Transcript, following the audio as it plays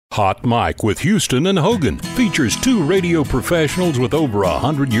Hot Mic with Houston and Hogan features two radio professionals with over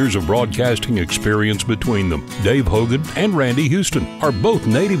 100 years of broadcasting experience between them. Dave Hogan and Randy Houston are both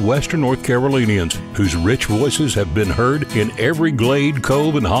native Western North Carolinians whose rich voices have been heard in every glade,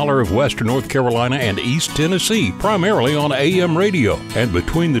 cove, and holler of Western North Carolina and East Tennessee, primarily on AM radio. And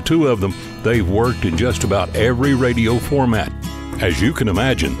between the two of them, they've worked in just about every radio format. As you can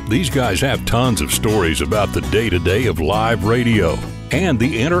imagine, these guys have tons of stories about the day-to-day of live radio and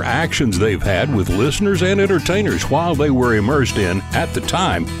the interactions they've had with listeners and entertainers while they were immersed in, at the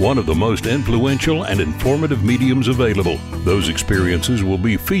time, one of the most influential and informative mediums available. Those experiences will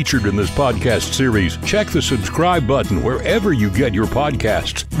be featured in this podcast series. Check the subscribe button wherever you get your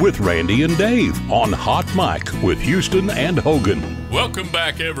podcasts with Randy and Dave on Hot Mic with Houston and Hogan. Welcome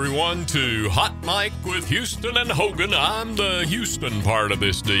back, everyone, to Hot Mic with Houston and Hogan. I'm the Houston part of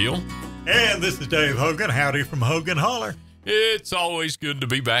this deal. And this is Dave Hogan. Howdy from Hogan Holler. It's always good to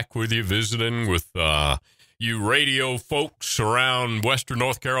be back with you, visiting with you radio folks around Western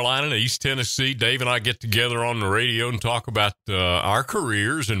North Carolina and East Tennessee. Dave and I get together on the radio and talk about our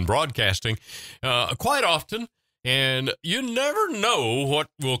careers in broadcasting quite often. And you never know what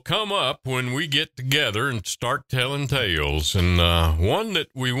will come up when we get together and start telling tales. And one that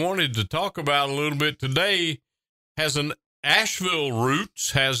we wanted to talk about a little bit today has an Asheville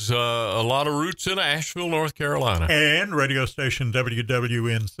roots, has a lot of roots in Asheville, North Carolina. And radio station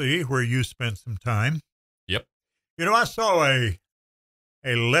WWNC, where you spent some time. Yep. You know, I saw a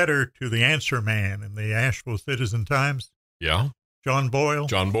letter to the answer man in the Asheville Citizen Times. Yeah. John Boyle.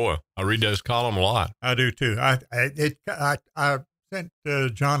 John Boyle. I read his column a lot. I do, too. I sent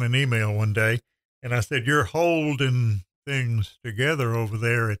John an email one day, and I said, you're holding things together over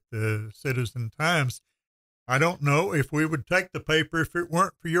there at the Citizen Times. I don't know if we would take the paper if it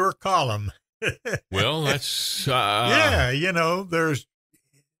weren't for your column. Well, that's... yeah, you know, the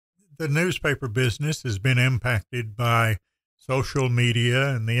newspaper business has been impacted by social media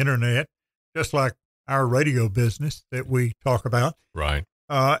and the internet, just like our radio business that we talk about. Right.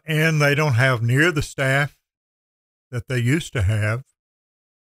 And they don't have near the staff that they used to have.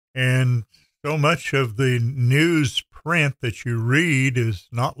 And so much of the newsprint that you read is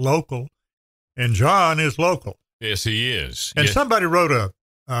not local. And John is local. Yes, he is. And yes. Somebody wrote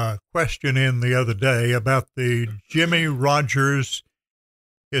a question in the other day about the Jimmy Rogers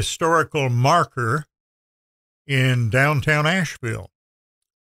historical marker in downtown Asheville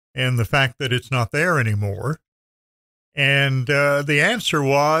and the fact that it's not there anymore. And the answer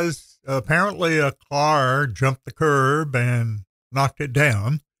was apparently a car jumped the curb and knocked it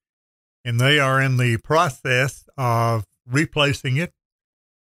down. And they are in the process of replacing it.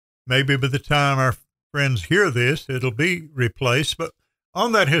 Maybe by the time our friends hear this, it'll be replaced. But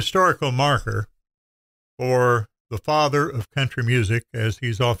on that historical marker for the father of country music, as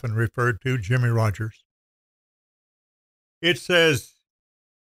he's often referred to, Jimmy Rogers, it says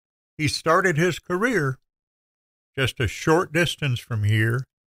he started his career just a short distance from here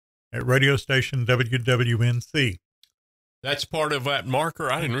at radio station WWNC. That's part of that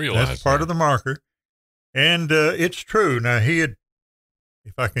marker? I didn't realize That's part of the marker. And it's true. Now, he had,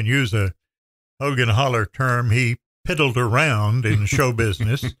 if I can use a Hogan Holler term, he piddled around in show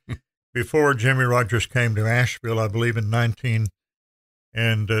business before Jimmy Rogers came to Asheville, I believe in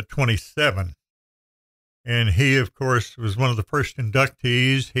 1927. And he, of course, was one of the first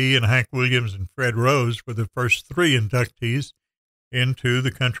inductees. He and Hank Williams and Fred Rose were the first three inductees into the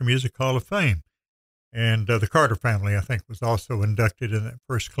Country Music Hall of Fame. And the Carter family, I think, was also inducted in that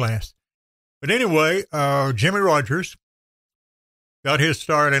first class. But anyway, Jimmy Rogers got his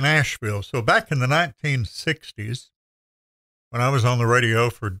start in Asheville. So back in the 1960s, when I was on the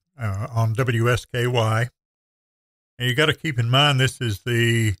radio for on WSKY, and you got to keep in mind this is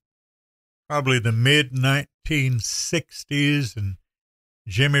probably the mid-1960s, and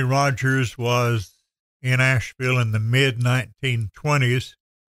Jimmy Rogers was in Asheville in the mid-1920s.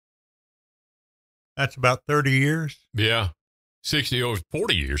 That's about 30 years. Yeah.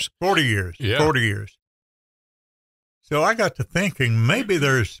 40 years. 40 years. Yeah. 40 years. So I got to thinking maybe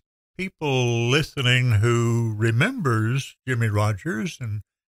there's people listening who remembers Jimmy Rogers and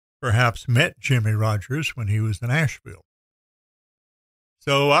perhaps met Jimmy Rogers when he was in Asheville.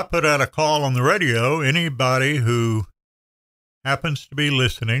 So I put out a call on the radio. Anybody who happens to be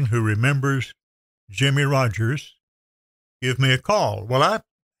listening who remembers Jimmy Rogers, give me a call. Well, I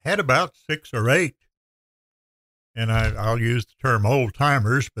had about 6 or 8. And I'll use the term old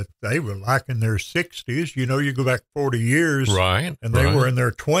timers, but they were like in their 60s. You know, you go back 40 years. Right. And they were in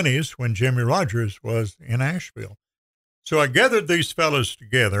their 20s when Jimmy Rogers was in Asheville. So I gathered these fellows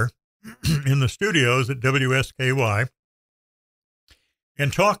together in the studios at WSKY.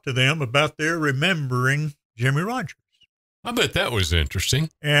 and talk to them about their remembering Jimmy Rogers. I bet that was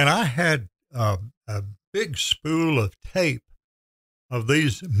interesting. And I had a big spool of tape of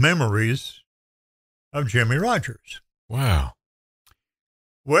these memories of Jimmy Rogers. Wow.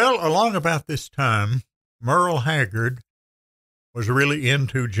 Well, along about this time, Merle Haggard was really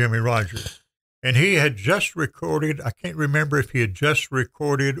into Jimmy Rogers. And he had just recorded, I can't remember if he had just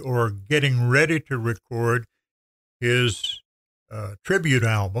recorded or getting ready to record his tribute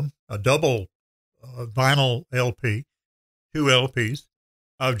album, a double vinyl LP, 2 LPs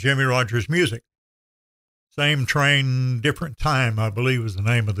of Jimmy Rogers music. Same Train, Different Time, I believe was the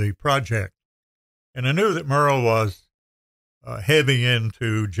name of the project. And I knew that Merle was heavy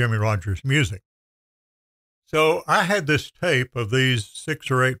into Jimmy Rogers music. So I had this tape of these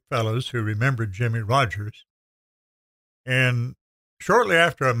 6 or 8 fellows who remembered Jimmy Rogers. And shortly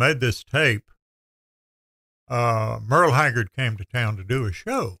after I made this tape, Merle Haggard came to town to do a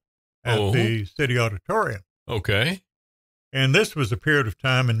show at the City Auditorium. Okay. And this was a period of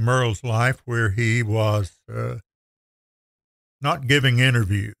time in Merle's life where he was not giving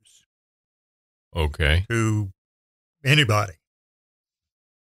interviews to anybody.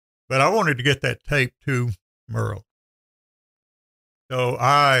 But I wanted to get that tape to Merle. So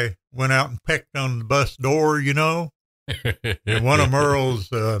I went out and pecked on the bus door, you know, and one of Merle's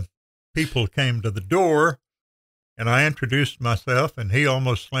people came to the door, and I introduced myself, and he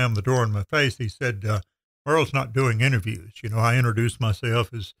almost slammed the door in my face. He said, Merle's not doing interviews. You know, I introduced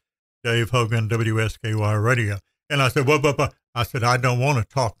myself as Dave Hogan, WSKY Radio. And I said, well, I said, I don't want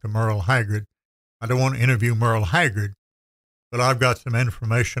to talk to Merle Haggard. I don't want to interview Merle Haggard. But I've got some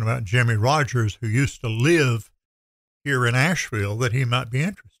information about Jimmy Rogers, who used to live here in Asheville, that he might be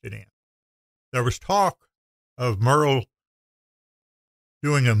interested in. There was talk of Merle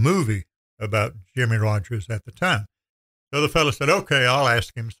doing a movie about Jimmy Rogers at the time. So the fellow said, okay, I'll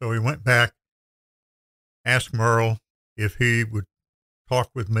ask him. So he went back, asked Merle if he would talk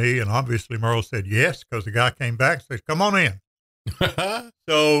with me. And obviously Merle said yes, because the guy came back and said, come on in.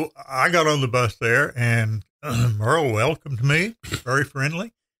 So I got on the bus there, and Merle welcomed me, very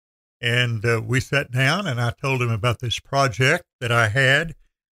friendly. And we sat down, and I told him about this project that I had,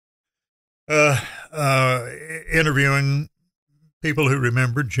 interviewing people who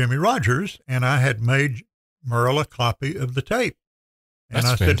remembered Jimmy Rogers. And I had made Merle a copy of the tape. And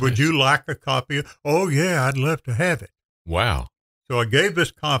I said, would you like a copy? Oh, yeah, I'd love to have it. Wow. So I gave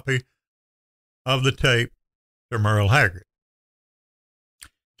this copy of the tape to Merle Haggard.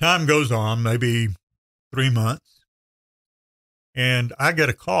 Time goes on, maybe 3 months, and I get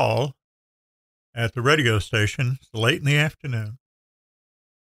a call at the radio station. It's late in the afternoon.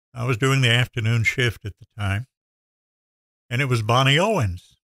 I was doing the afternoon shift at the time, and it was Bonnie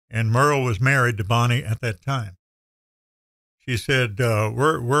Owens, and Merle was married to Bonnie at that time. She said,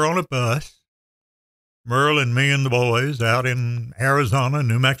 we're on a bus, Merle and me and the boys, out in Arizona,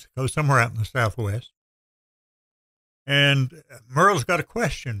 New Mexico, somewhere out in the Southwest. And Merle's got a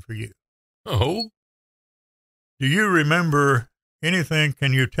question for you. Oh? Do you remember anything?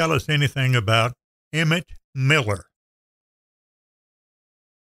 Can you tell us anything about Emmett Miller?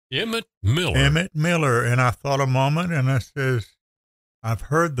 Emmett Miller? Emmett Miller. And I thought a moment, and I says, I've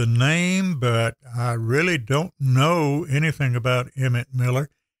heard the name, but I really don't know anything about Emmett Miller.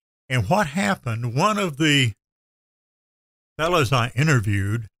 And what happened, one of the fellows I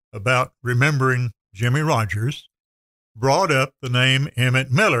interviewed about remembering Jimmy Rogers brought up the name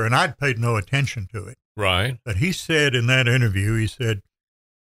Emmett Miller, and I'd paid no attention to it. Right. But he said in that interview, he said,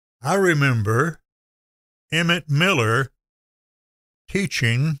 I remember Emmett Miller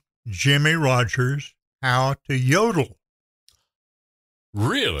teaching Jimmy Rogers how to yodel.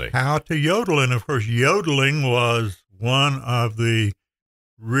 Really? How to yodel. And, of course, yodeling was one of the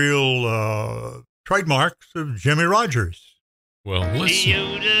real trademarks of Jimmy Rogers. Well,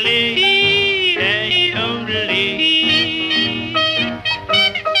 listen.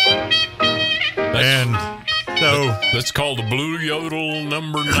 And so that's called the Blue Yodel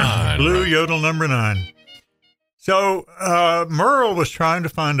number 9. Blue Yodel number 9. So Merle was trying to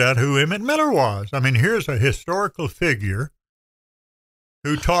find out who Emmett Miller was. I mean, here's a historical figure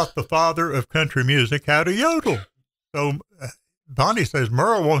who taught the father of country music how to yodel. So Bonnie says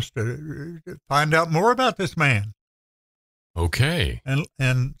Merle wants to find out more about this man. Okay.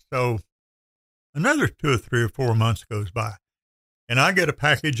 And so another 2 or 3 or 4 months goes by, and I get a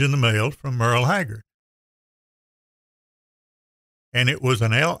package in the mail from Merle Haggard. And it was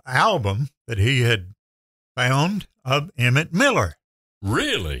an album that he had found of Emmett Miller.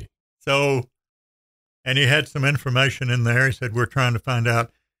 Really? So, and he had some information in there. He said, we're trying to find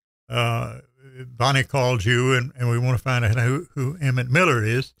out Bonnie called you, and we want to find out who Emmett Miller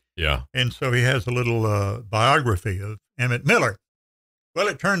is. Yeah. And so he has a little biography of Emmett Miller. Well,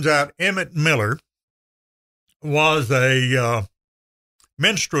 it turns out Emmett Miller was a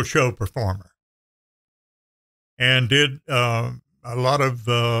minstrel show performer and did a lot of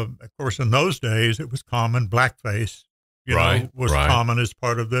course, in those days, it was common. Blackface, was common as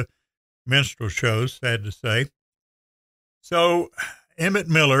part of the minstrel shows, sad to say. So Emmett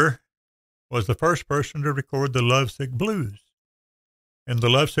Miller was the first person to record the Lovesick Blues. And the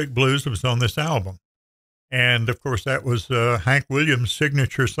Lovesick Blues was on this album. And, of course, that was Hank Williams'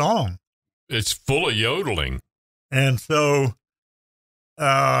 signature song. It's full of yodeling. And so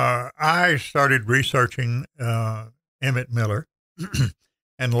I started researching Emmett Miller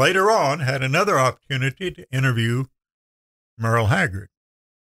and later on had another opportunity to interview Merle Haggard.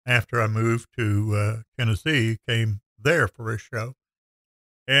 After I moved to Tennessee, came there for a show.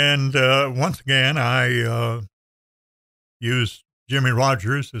 And once again, I used Jimmy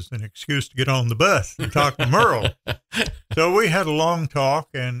Rogers as an excuse to get on the bus and talk to Merle. So we had a long talk,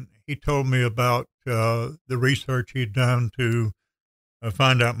 and he told me about the research he'd done to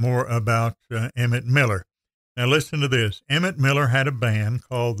find out more about Emmett Miller. Now listen to this. Emmett Miller had a band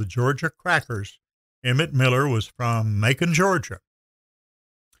called the Georgia Crackers. Emmett Miller was from Macon, Georgia.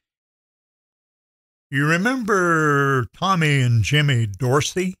 You remember Tommy and Jimmy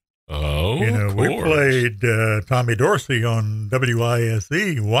Dorsey? Oh, of we course. played Tommy Dorsey on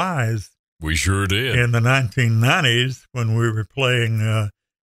WISE Wise. We sure did. In the 1990s when we were playing,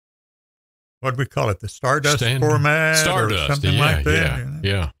 what do we call it, the Stardust format or something like that?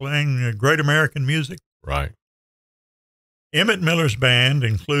 Yeah. Playing great American music. Right. Emmett Miller's band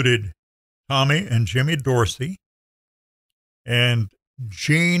included Tommy and Jimmy Dorsey and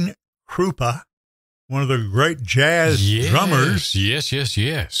Gene Krupa, one of the great jazz drummers.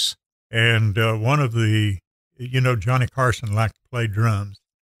 Yes. And one of the, Johnny Carson liked to play drums.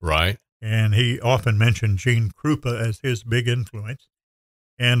 Right. And he often mentioned Gene Krupa as his big influence.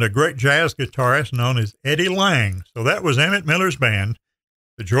 And a great jazz guitarist known as Eddie Lang. So that was Emmett Miller's band,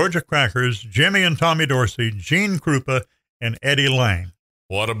 the Georgia Crackers, Jimmy and Tommy Dorsey, Gene Krupa, and Eddie Lang.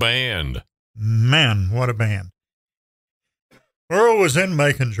 What a band. Man, what a band. Earl was in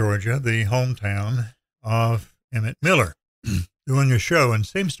Macon, Georgia, the hometown of Emmett Miller, doing a show. And it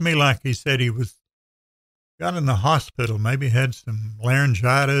seems to me like he said he got in the hospital, maybe had some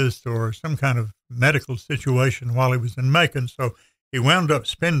laryngitis or some kind of medical situation while he was in Macon. So he wound up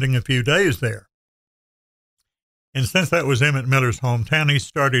spending a few days there. And since that was Emmett Miller's hometown, he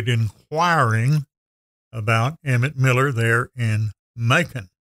started inquiring about Emmett Miller there in Macon.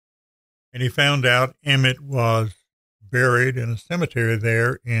 And he found out Emmett was buried in a cemetery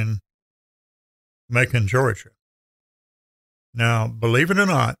there in Macon, Georgia. Now, believe it or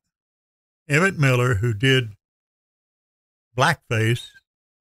not, Emmett Miller, who did blackface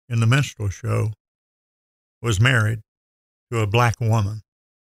in the minstrel show, was married to a black woman.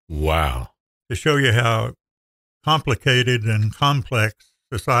 Wow. To show you how complicated and complex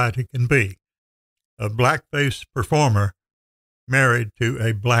society can be. A blackface performer married to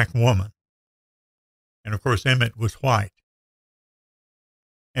a black woman. And, of course, Emmett was white.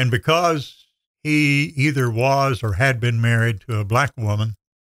 And because he either was or had been married to a black woman,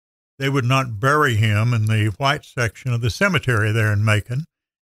 they would not bury him in the white section of the cemetery there in Macon.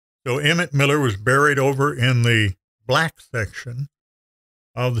 So Emmett Miller was buried over in the black section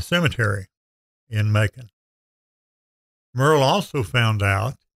of the cemetery in Macon. Merle also found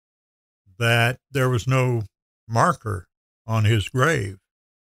out that there was no marker on his grave.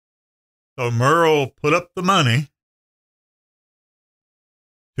 So Merle put up the money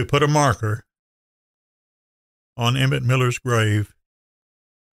to put a marker on Emmett Miller's grave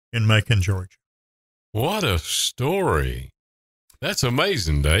in Macon, Georgia. What a story. That's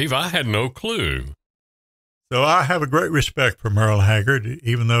amazing, Dave. I had no clue. So I have a great respect for Merle Haggard,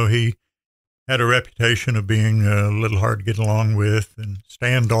 even though he had a reputation of being a little hard to get along with and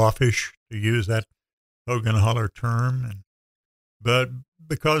standoffish, to use that Hogan holler term. But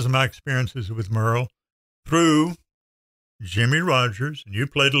because of my experiences with Merle, through Jimmy Rogers, and you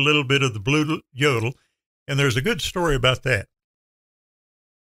played a little bit of the blue yodel, and there's a good story about that.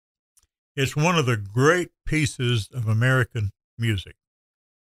 It's one of the great pieces of American music.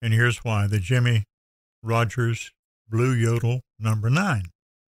 And here's why: the Jimmy Rogers Blue Yodel number 9.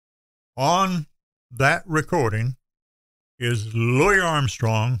 On that recording is Louis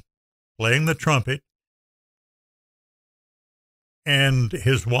Armstrong playing the trumpet and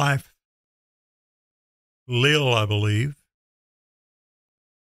his wife, Lil, I believe,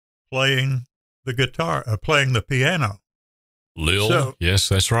 playing the guitar, playing the piano. Lil, yes,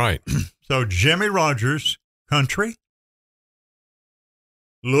 that's right. So Jimmie Rodgers, country.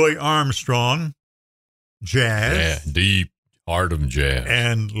 Louis Armstrong, jazz. Yeah, deep heart of jazz.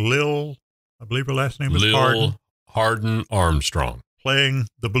 And Lil, I believe her last name was Lil Hardin Armstrong. Playing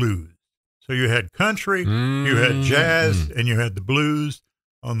the blues. So you had country, you had jazz, and you had the blues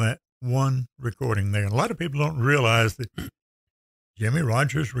on that one recording there. And a lot of people don't realize that Jimmie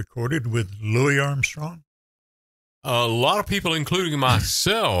Rodgers recorded with Louis Armstrong. A lot of people, including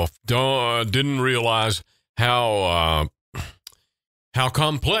myself, didn't realize how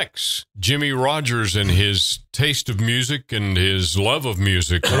complex Jimmie Rodgers and his taste of music and his love of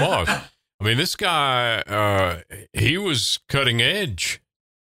music was. I mean, this guy, he was cutting edge.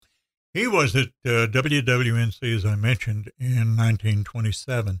 He was at WWNC, as I mentioned, in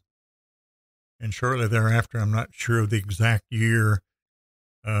 1927. And shortly thereafter, I'm not sure of the exact year,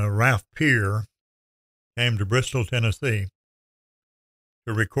 Ralph Peer came to Bristol, Tennessee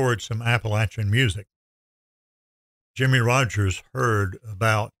to record some Appalachian music. Jimmie Rodgers heard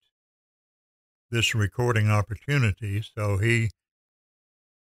about this recording opportunity, so he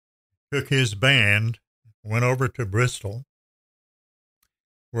took his band, went over to Bristol,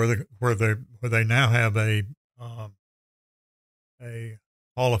 where they now have a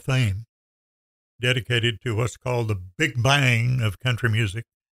Hall of Fame dedicated to what's called the Big Bang of country music.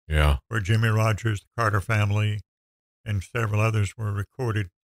 Yeah, where Jimmie Rodgers, the Carter family, and several others were recorded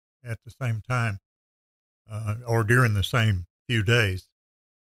at the same time, or during the same few days.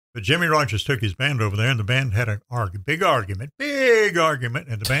 But Jimmie Rodgers took his band over there, and the band had a big argument,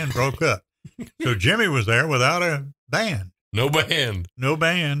 and the band broke up. So Jimmie was there without a band. No band.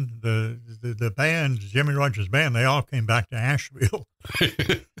 The band, Jimmie Rodgers' band, they all came back to Asheville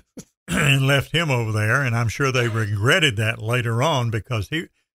and left him over there. And I'm sure they regretted that later on, because he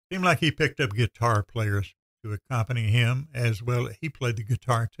seemed like he picked up guitar players to accompany him as well. He played the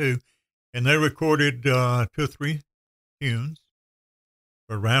guitar too. And they recorded 2 or 3 tunes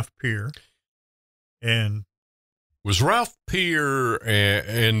for Ralph Peer. And was Ralph Peer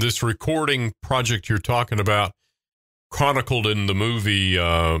and this recording project you're talking about chronicled in the movie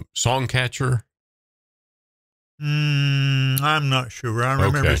Songcatcher? I'm not sure. I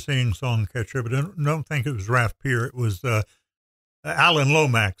remember seeing Songcatcher, but I don't think it was Ralph Peer. It was Alan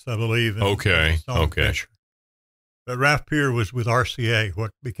Lomax, I believe. Okay. But Ralph Peer was with RCA,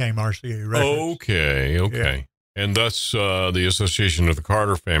 what became RCA Records. Okay. Yeah. And thus the association of the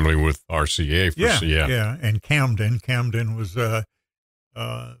Carter family with RCA. Yeah. And Camden was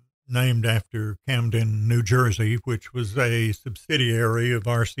named after Camden, New Jersey, which was a subsidiary of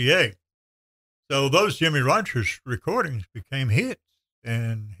RCA. So those Jimmie Rodgers recordings became hits,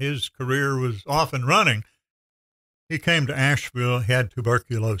 and his career was off and running. He came to Asheville, had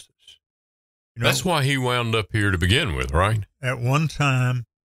tuberculosis. That's why he wound up here to begin with, right? At one time,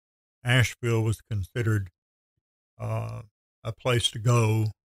 Asheville was considered a place to go.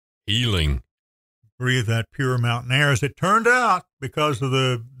 Healing. Breathe that pure mountain air. As it turned out, because of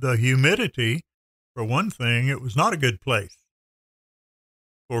the humidity, for one thing, it was not a good place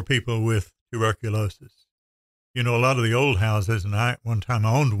for people with tuberculosis. A lot of the old houses, and one time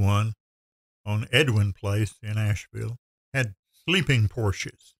owned one on Edwin Place in Asheville, had sleeping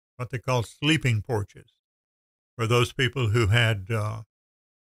porches, what they call sleeping porches, for those people who had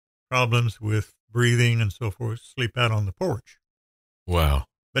problems with breathing and so forth, sleep out on the porch. Wow.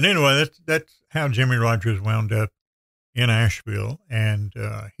 But anyway, that's how Jimmie Rodgers wound up in Asheville, and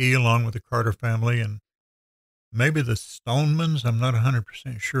he, along with the Carter family and maybe the Stonemans, I'm not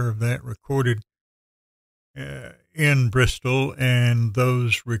 100% sure of that, recorded in Bristol, and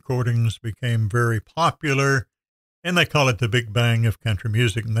those recordings became very popular, and they call it the Big Bang of country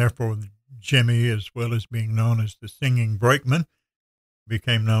music, and therefore Jimmie, as well as being known as the Singing Brakeman,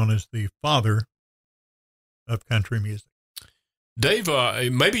 became known as the father of country music. Dave,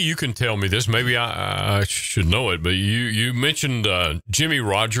 maybe you can tell me this. Maybe I should know it, but you mentioned Jimmie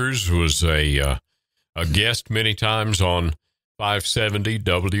Rodgers was a guest many times on 570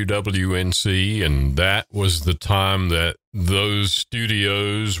 WWNC, and that was the time that those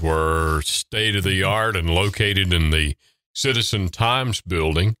studios were state of the art and located in the Citizen Times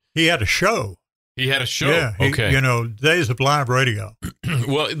building. He had a show. Yeah. Okay. Days of live radio.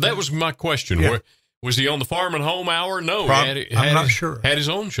 Well, that was my question. Yeah. Was he on the Farm and Home Hour? No, I'm not sure. Had his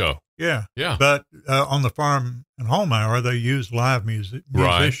own show. Yeah. Yeah. But on the Farm and Home Hour, they used live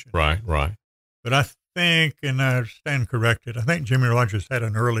musicians. Right. But I think, and I stand corrected, I think Jimmie Rodgers had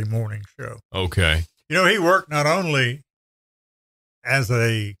an early morning show. Okay. He worked not only as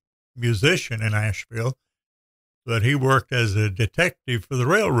a musician in Asheville, but he worked as a detective for the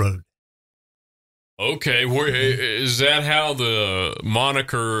railroad. Okay, is that how the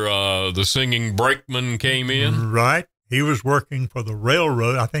moniker, the Singing Brakeman, came in? Right. He was working for the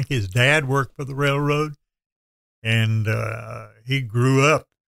railroad. I think his dad worked for the railroad, and he grew up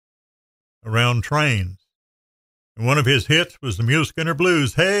around trains. And one of his hits was the Mule Skinner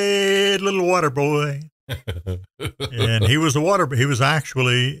Blues. Hey, little water boy. And he was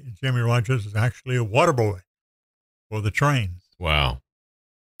Jimmie Rodgers was actually a water boy for the trains. Wow.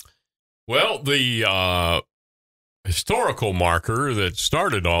 Well, the historical marker that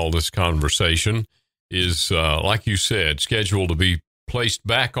started all this conversation is, like you said, scheduled to be placed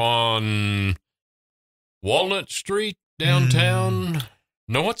back on Walnut Street downtown.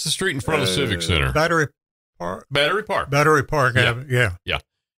 No, what's the street in front of the Civic Center? Battery Park. Yeah. Yeah.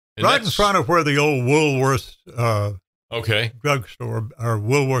 And right in front of where the old Woolworths drugstore or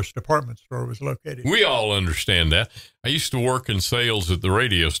Woolworths department store was located. We all understand that. I used to work in sales at the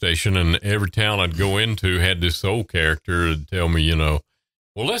radio station, and every town I'd go into had this old character that'd tell me, well,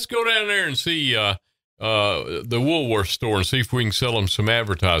 let's go down there and see the Woolworths store and see if we can sell them some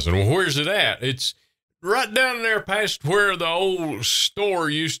advertising. Well, where's it at? It's right down there past where the old store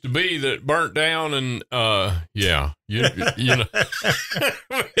used to be that burnt down, and you know, in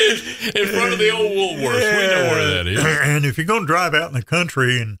front of the old Woolworths. Yeah. We know where that is. And if you're going to drive out in the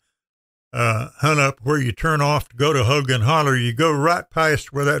country and hunt up where you turn off to go to Hogan Holler, you go right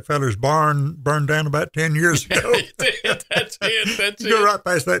past where that feller's barn burned down about 10 years ago. That's it. Go right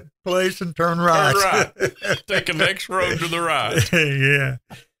past that place and turn right. Take the next road to the right. Yeah.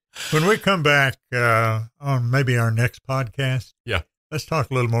 When we come back on maybe our next podcast, let's talk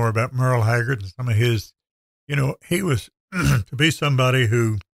a little more about Merle Haggard and some of his, he was to be somebody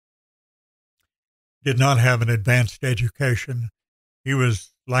who did not have an advanced education. He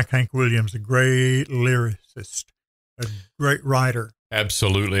was, like Hank Williams, a great lyricist, a great writer.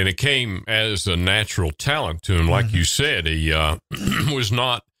 Absolutely. And it came as a natural talent to him. Like you said, he was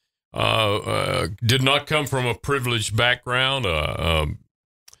not, did not come from a privileged background,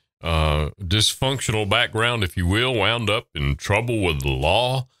 dysfunctional background, if you will, wound up in trouble with the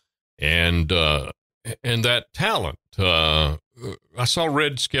law, and that talent. I saw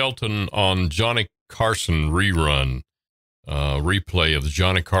Red Skelton on Johnny Carson replay of the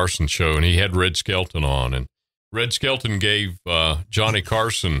Johnny Carson show, and he had Red Skelton on, and Red Skelton gave Johnny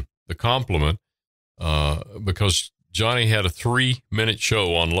Carson the compliment because Johnny had a 3-minute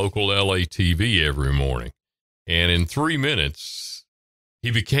show on local LA TV every morning, and in 3 minutes he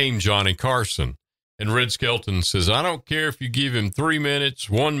became Johnny Carson. And Red Skelton says, I don't care if you give him 3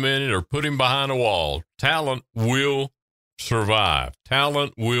 minutes, 1 minute, or put him behind a wall. Talent will survive.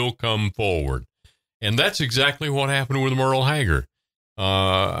 Talent will come forward. And that's exactly what happened with Merle Haggard.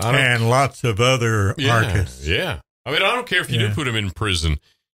 And lots of other artists. Yeah. I mean, I don't care if you do put him in prison.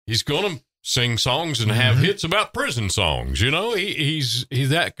 He's going to sing songs and have hits about prison songs. He's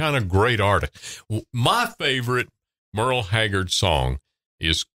that kind of great artist. My favorite Merle Haggard song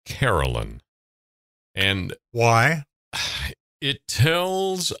is Carolyn. And why? It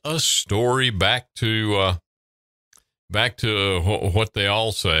tells a story back to what they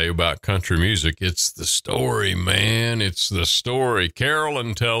all say about country music. It's the story, man. It's the story.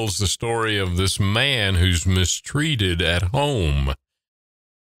 Carolyn tells the story of this man who's mistreated at home.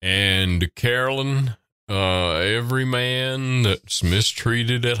 And Carolyn, every man that's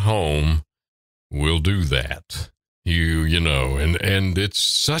mistreated at home will do that. And it's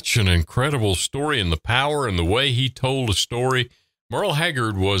such an incredible story, and the power and the way he told a story. Merle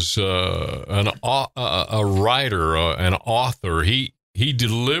Haggard was a writer, an author. He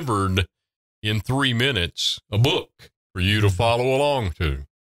delivered in 3 minutes a book for you to follow along to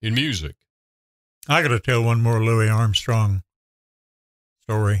in music. I got to tell one more Louis Armstrong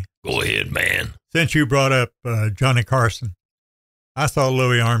story. Go ahead, man. Since you brought up Johnny Carson, I saw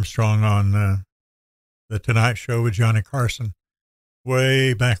Louis Armstrong on The Tonight Show with Johnny Carson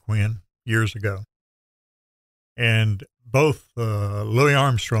way back when, years ago. And both Louis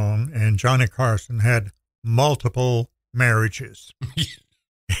Armstrong and Johnny Carson had multiple marriages.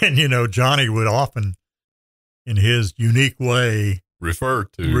 And, Johnny would often, in his unique way, refer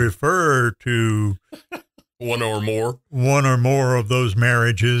to one or more of those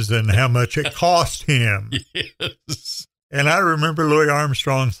marriages and how much it cost him. Yes. And I remember Louis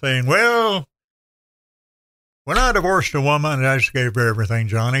Armstrong saying, well, when I divorced a woman, I just gave her everything,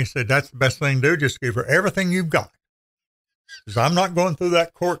 Johnny. He said, that's the best thing to do. Just give her everything you've got. Because I'm not going through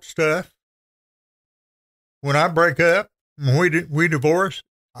that court stuff. When I break up, when we divorce,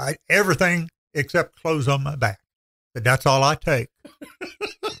 everything except clothes on my back. But that's all I take.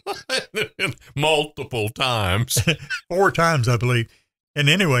 Multiple times. 4 times, I believe. And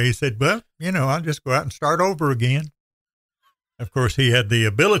anyway, he said, well, I'll just go out and start over again. Of course, he had the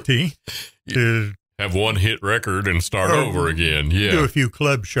ability to have one hit record and start over again. Yeah. Do a few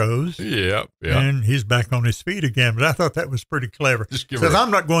club shows. Yeah. And he's back on his feet again. But I thought that was pretty clever. Because I'm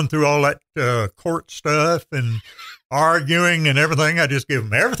not going through all that court stuff and arguing and everything. I just give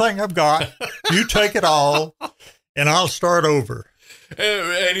him everything I've got. You take it all, and I'll start over.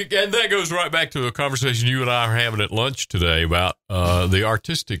 And that goes right back to a conversation you and I are having at lunch today about the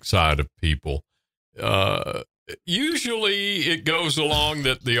artistic side of people. Usually it goes along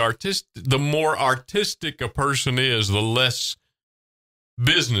that the more artistic a person is, the less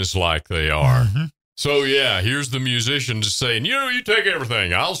businesslike they are. Mm-hmm. So, yeah, here's the musician just saying, you take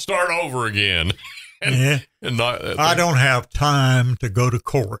everything. I'll start over again. I don't have time to go to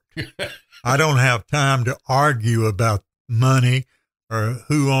court. I don't have time to argue about money or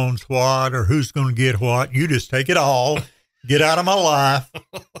who owns what or who's going to get what. You just take it all. Get out of my life.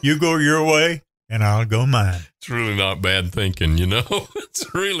 You go your way. And I'll go mine. It's really not bad thinking,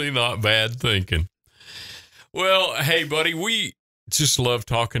 It's really not bad thinking. Well, hey, buddy, we just love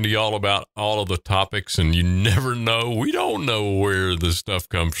talking to y'all about all of the topics, and you never know. We don't know where this stuff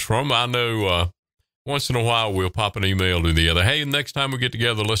comes from. I know once in a while we'll pop an email to the other. Hey, next time we get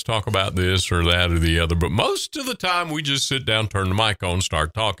together, let's talk about this or that or the other. But most of the time we just sit down, turn the mic on,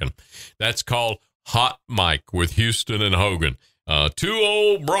 start talking. That's called Hot Mic with Houston and Hogan. Two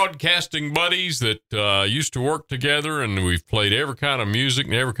old broadcasting buddies that used to work together, and we've played every kind of music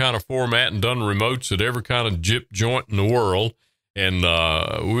and every kind of format and done remotes at every kind of jip joint in the world. And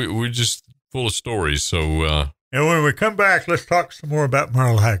we're just full of stories. So, and when we come back, let's talk some more about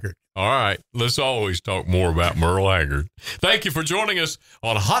Merle Haggard. All right. Let's always talk more about Merle Haggard. Thank you for joining us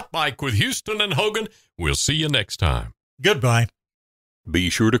on Hot Mic with Houston and Hogan. We'll see you next time. Goodbye. Be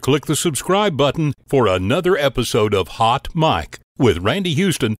sure to click the subscribe button for another episode of Hot Mic with Randy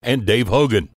Houston and Dave Hogan.